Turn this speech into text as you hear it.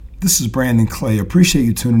This is Brandon Clay. Appreciate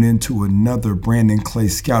you tuning in to another Brandon Clay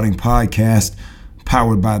Scouting Podcast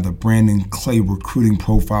powered by the Brandon Clay Recruiting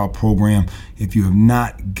Profile Program. If you have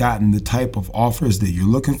not gotten the type of offers that you're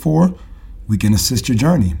looking for, we can assist your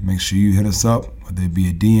journey. Make sure you hit us up, whether it be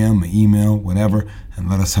a DM, an email, whatever, and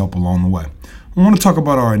let us help along the way. I want to talk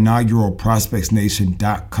about our inaugural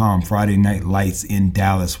ProspectsNation.com Friday Night Lights in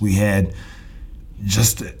Dallas. We had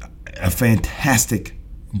just a fantastic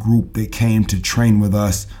group that came to train with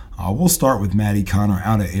us. We'll start with Maddie Connor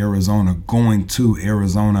out of Arizona, going to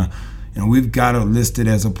Arizona. We've got her listed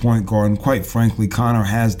as a point guard, and quite frankly, Connor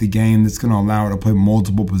has the game that's going to allow her to play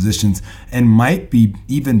multiple positions and might be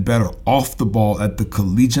even better off the ball at the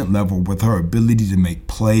collegiate level with her ability to make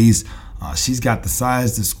plays. She's got the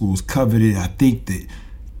size the school's coveted. I think that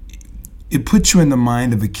it puts you in the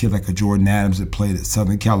mind of a kid like a Jordan Adams that played at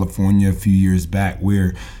Southern California a few years back,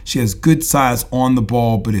 where she has good size on the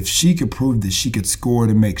ball, but if she could prove that she could score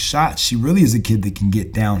to make shots, she really is a kid that can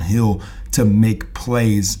get downhill to make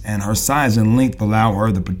plays, and her size and length allow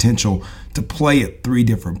her the potential to play at three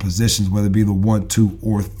different positions, whether it be the 1, 2,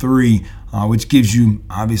 or 3, which gives you,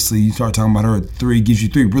 obviously, you start talking about her at 3, gives you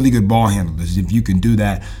 3 really good ball handlers. If you can do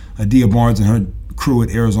that, Adia Barnes and her crew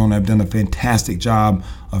at Arizona have done a fantastic job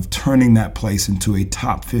of turning that place into a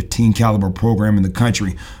top 15 caliber program in the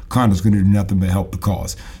country. Connor's going to do nothing but help the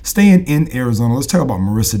cause. Staying in Arizona, let's talk about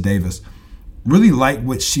Marissa Davis. Really like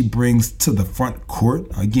what she brings to the front court.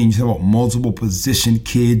 Again, you talk about multiple position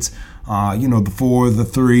kids, the 4, the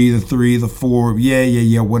 3, the 3, the 4,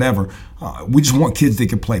 whatever. We just want kids that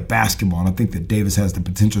can play basketball, and I think that Davis has the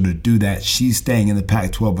potential to do that. She's staying in the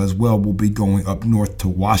Pac-12 as well. We'll be going up north to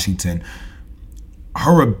Washington.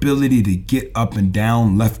 Her ability to get up and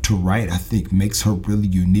down, left to right, I think makes her really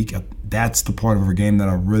unique. That's the part of her game that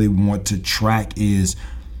I really want to track, is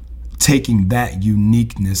taking that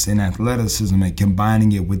uniqueness and athleticism and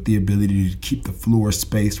combining it with the ability to keep the floor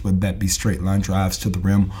spaced, whether that be straight line drives to the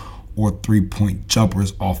rim or three-point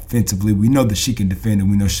jumpers offensively. We know that she can defend, and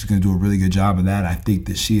we know she's going to do a really good job of that. I think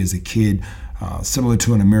that she is a kid similar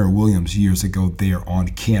to an Amira Williams years ago there on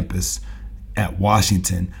campus at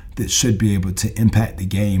Washington that should be able to impact the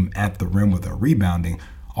game at the rim with her rebounding.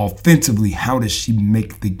 Offensively, how does she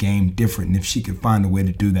make the game different? And if she can find a way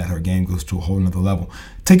to do that, her game goes to a whole nother level.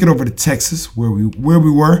 Take it over to Texas, where we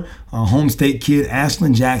were. Home state kid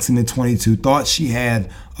Ashlyn Jackson at 22. Thought she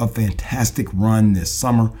had a fantastic run this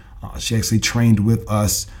summer. She actually trained with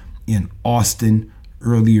us in Austin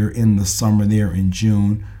earlier in the summer there in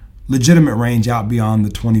June. Legitimate range out beyond the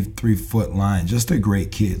 23-foot line. Just a great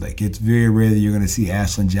kid. It's very rare that you're going to see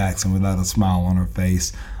Ashlyn Jackson without a smile on her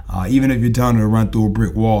face. Even if you're telling her to run through a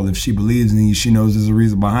brick wall, if she believes in you, she knows there's a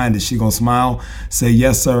reason behind it, she's going to smile, say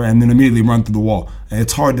yes, sir, and then immediately run through the wall. And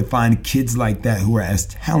it's hard to find kids like that who are as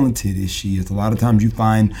talented as she is. A lot of times you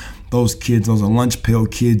find those kids, those are lunch pail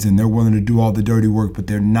kids, and they're willing to do all the dirty work, but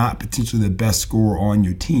they're not potentially the best scorer on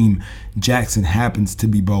your team. Jackson happens to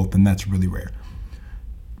be both, and that's really rare.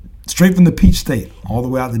 Straight from the Peach State, all the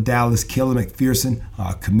way out to Dallas, Kayla McPherson,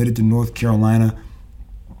 committed to North Carolina.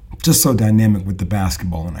 Just so dynamic with the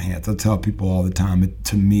basketball in her hands. I tell people all the time,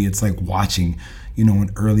 to me, it's like watching,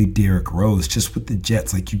 an early Derrick Rose, just with the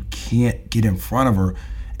Jets. You can't get in front of her.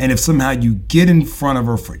 And if somehow you get in front of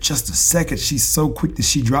her for just a second, she's so quick that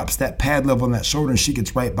she drops that pad level on that shoulder and she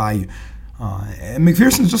gets right by you. And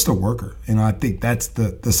McPherson's just a worker. And I think that's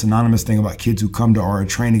the synonymous thing about kids who come to our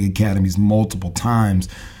training academies multiple times,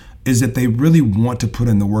 is that they really want to put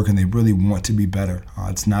in the work and they really want to be better.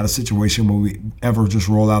 It's not a situation where we ever just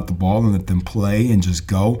roll out the ball and let them play and just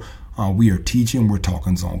go. We are teaching, we're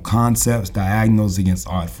talking zone concepts, diagonals against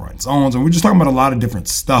odd front zones, and we're just talking about a lot of different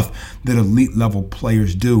stuff that elite level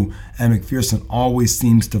players do. And McPherson always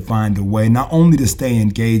seems to find a way not only to stay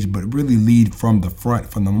engaged, but really lead from the front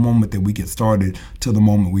from the moment that we get started to the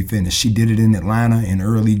moment we finish. She did it in Atlanta in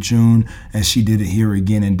early June, and she did it here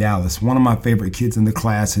again in Dallas. One of my favorite kids in the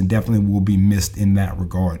class, and definitely will be missed in that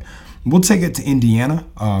regard. We'll take it to Indiana.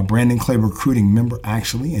 Brandon Clay recruiting member,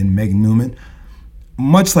 actually, and Meg Newman.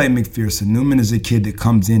 Much like McPherson, Newman is a kid that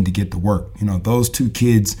comes in to get the work. Those two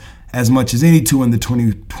kids, as much as any two in the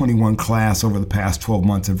 2021 class over the past 12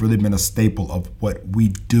 months, have really been a staple of what we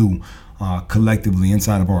do collectively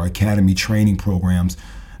inside of our academy training programs.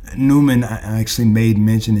 Newman actually made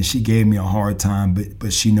mention, and she gave me a hard time,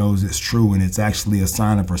 but she knows it's true, and it's actually a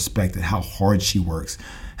sign of respect at how hard she works.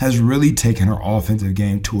 Has really taken her offensive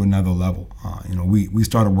game to another level. We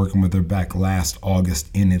started working with her back last August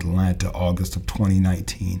in Atlanta, August of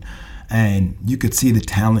 2019. And you could see the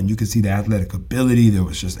talent, you could see the athletic ability. There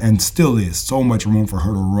was just, and still is, so much room for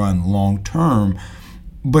her to run long term.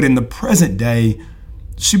 But in the present day,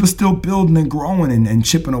 she was still building and growing and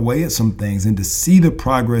chipping away at some things. And to see the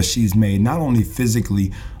progress she's made, not only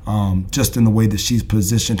physically, just in the way that she's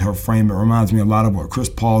positioned her frame, it reminds me a lot of what Chris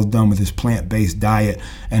Paul's done with his plant-based diet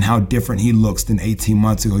and how different he looks than 18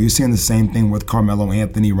 months ago. You're seeing the same thing with Carmelo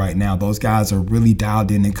Anthony right now. Those guys are really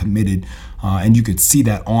dialed in and committed, and you could see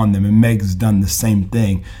that on them. And Meg's done the same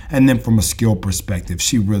thing. And then from a skill perspective,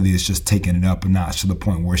 she really is just taking it up a notch to the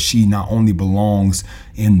point where she not only belongs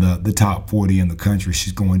in the top 40 in the country,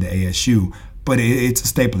 she's going to ASU, but it's a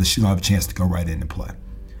staple that she'll have a chance to go right in and play.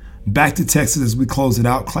 Back to Texas as we close it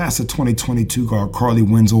out. Class of 2022 guard Carly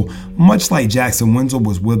Wenzel, much like Jackson, Wenzel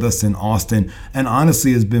was with us in Austin and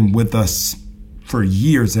honestly has been with us for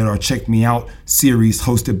years at our Check Me Out series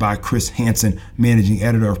hosted by Chris Hansen, managing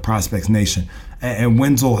editor of Prospects Nation. And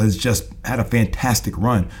Wenzel has just had a fantastic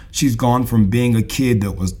run. She's gone from being a kid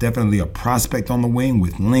that was definitely a prospect on the wing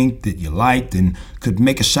with length that you liked and could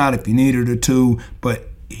make a shot if you needed her to, but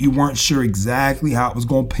you weren't sure exactly how it was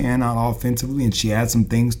going to pan out offensively, and she had some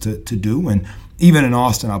things to do. And even in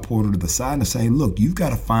Austin, I pulled her to the side and say, look, you've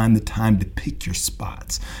got to find the time to pick your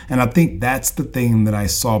spots. And I think that's the thing that I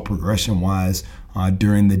saw progression-wise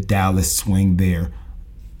during the Dallas swing there.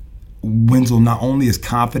 Wenzel not only is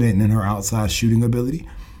confident in her outside shooting ability,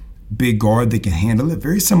 big guard that can handle it,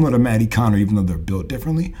 very similar to Maddie Connor, even though they're built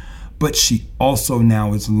differently, but she also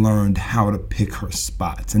now has learned how to pick her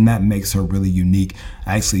spots, and that makes her really unique.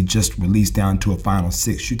 I actually just released down to a final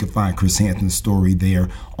six. You can find Chris Hansen's story there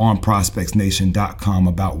on prospectsnation.com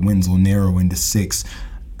about Wenzel narrowing to six.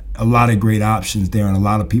 A lot of great options there and a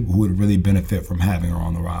lot of people who would really benefit from having her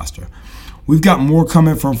on the roster. We've got more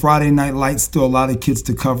coming from Friday Night Lights, still a lot of kids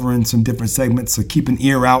to cover in some different segments, so keep an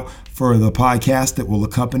ear out for the podcast that will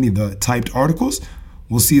accompany the typed articles.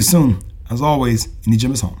 We'll see you soon. As always, Any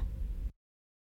Gym is Home.